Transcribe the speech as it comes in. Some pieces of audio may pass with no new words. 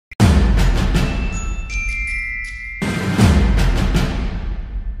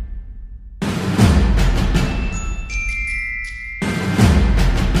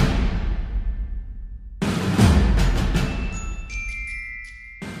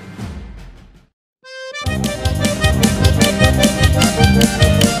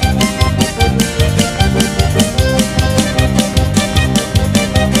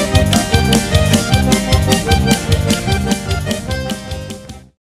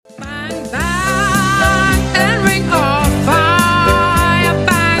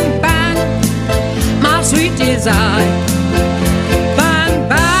his eye. Bang,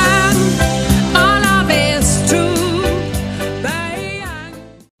 bang, all of it's true. Bang.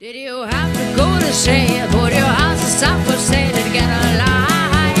 Did you have to go to say it? Put your house up for sale to get a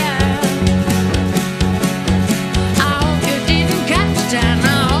liar? I hope you didn't catch it, and I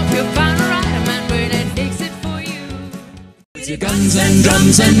hope you found a right man really fix it for you. With your guns and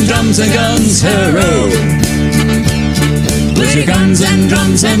drums and drums and guns, hurrah! With your guns and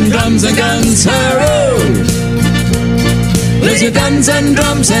drums and drums and guns, hurrah! With your guns and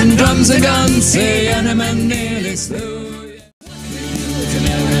drums and drums and guns, say enemy nearly slew. If you're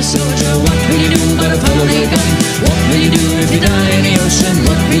never a soldier, what will you do but follow the gun? What will you do if you die in the ocean?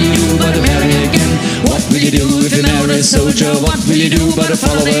 What will you do but marry again? What will you do if you're never a soldier? What will you do but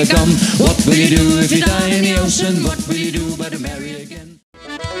follow the gun? What will you do if you die in the ocean? What will you do but marry again?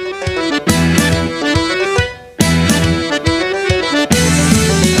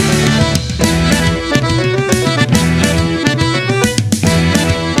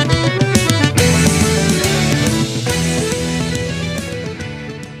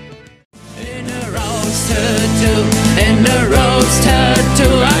 In the rose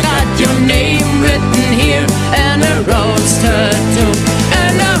tattoo, I got your name written here. And a rose tattoo,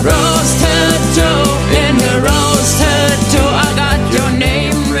 and a rose tattoo, in the rose tattoo, I got your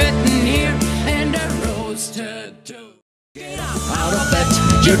name written here. And a rose tattoo. Get out of bed,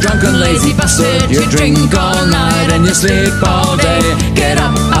 you drunken lazy bastard. You drink all night and you sleep all day. Get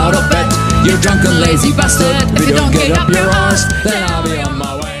up out of bed, you drunken lazy bastard. If you don't get up your arse, then I'll be on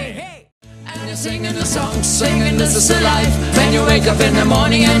my way. Singing the song, singing this is the life. When you wake up in the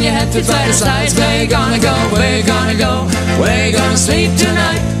morning and your head feels by the sides. Where you gonna go, where you gonna go? Where you gonna sleep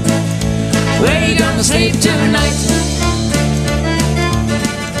tonight? Where you gonna sleep tonight?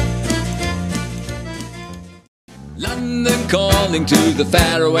 London calling to the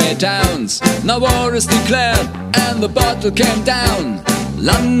faraway towns. Now war is declared and the bottle came down.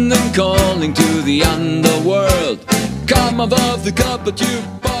 London calling to the underworld. Come above the cup, but you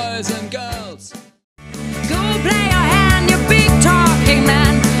boys and girls. Go play your hand, you big talking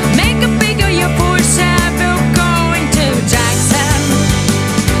man. Make a bigger your voice, you're going to Jackson.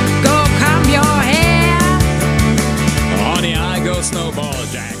 Go comb your hair. Honey, I go Snowball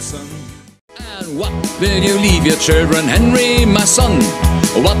Jackson. And what will you leave your children, Henry, my son?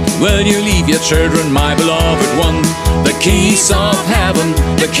 What will you leave your children, my beloved one? The keys of heaven,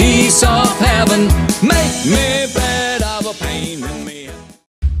 the keys of heaven. Make me bread of a pain in me.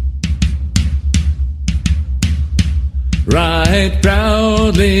 Right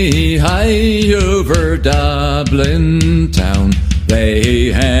proudly high over Dublin town,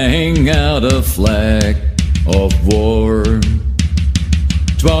 they hang out a flag of war.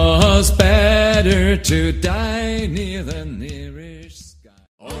 'Twas better to die near the nearest sky.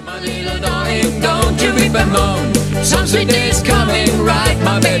 Oh, my little darling, don't you weep and moan. Some sweet day's coming, right,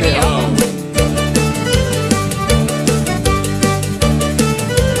 my baby.